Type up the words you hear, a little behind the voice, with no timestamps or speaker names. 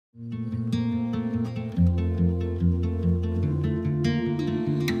Father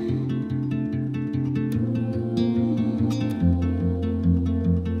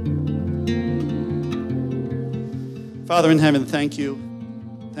in heaven, thank you.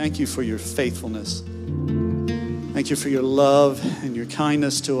 Thank you for your faithfulness. Thank you for your love and your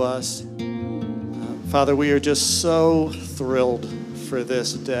kindness to us. Father, we are just so thrilled for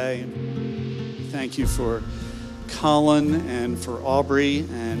this day. Thank you for Colin and for Aubrey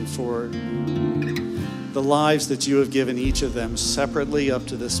and for the lives that you have given each of them separately up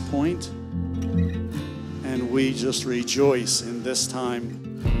to this point. And we just rejoice in this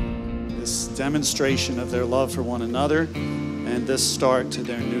time, this demonstration of their love for one another and this start to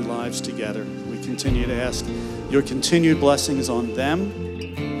their new lives together. We continue to ask your continued blessings on them.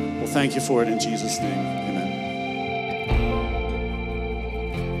 Well, thank you for it in Jesus' name.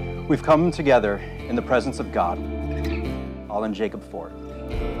 Amen. We've come together in the presence of God, Colin Jacob Fort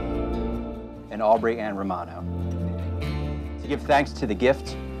and Aubrey Ann Romano, to give thanks to the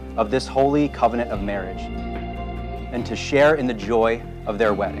gift of this holy covenant of marriage and to share in the joy of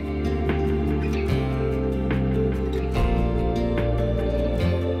their wedding.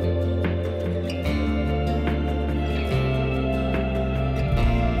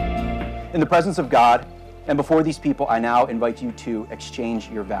 In the presence of God and before these people, I now invite you to exchange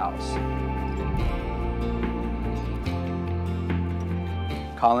your vows.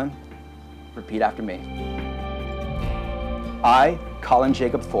 Colin, repeat after me. I, Colin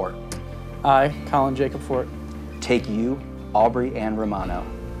Jacob Fort. I, Colin Jacob Fort. Take you, Aubrey Ann Romano.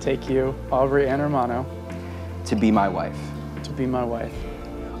 Take you, Aubrey Ann Romano. To be my wife. To be my wife.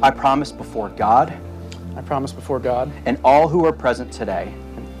 I promise before God. I promise before God. And all who are present today.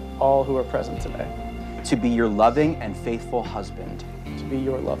 All who are present today. To be your loving and faithful husband. To be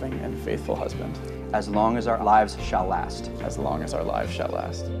your loving and faithful husband. As long as our lives shall last. As long as our lives shall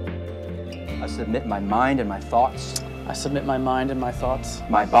last. I submit my mind and my thoughts. I submit my mind and my thoughts.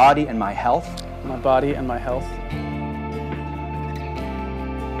 My body and my health. My body and my health.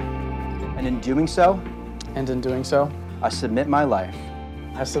 And in doing so. And in doing so. I submit my life.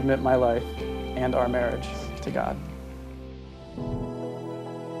 I submit my life and our marriage to God.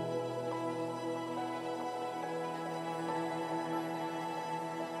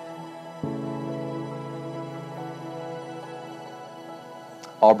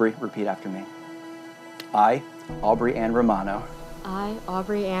 Aubrey, repeat after me. I, Aubrey Ann Romano. I,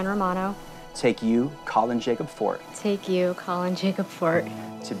 Aubrey Ann Romano. Take you, Colin Jacob Fort. Take you, Colin Jacob Fort.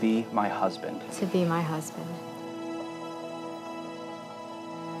 To be my husband. To be my husband.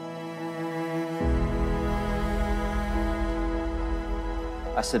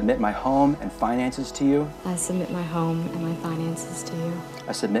 I submit my home and finances to you. I submit my home and my finances to you.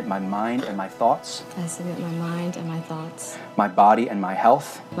 I submit my mind and my thoughts. I submit my mind and my thoughts. My body and my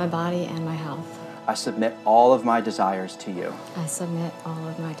health. My body and my health. I submit all of my desires to you. I submit all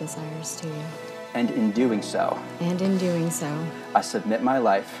of my desires to you. And in doing so. And in doing so. I submit my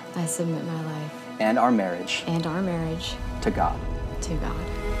life. I submit my life. And our marriage. And our marriage. To God. To God.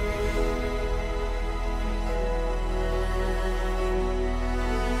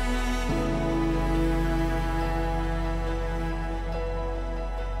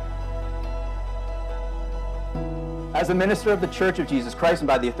 As a minister of the Church of Jesus Christ and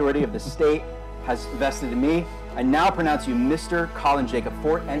by the authority of the state has vested in me, I now pronounce you Mr. Colin Jacob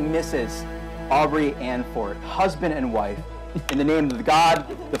Fort and Mrs. Aubrey Ann Fort, husband and wife, in the name of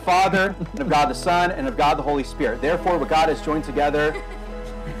God the Father, and of God the Son, and of God the Holy Spirit. Therefore, what God has joined together,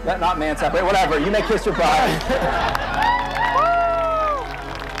 let not man separate, whatever, you may kiss your bride.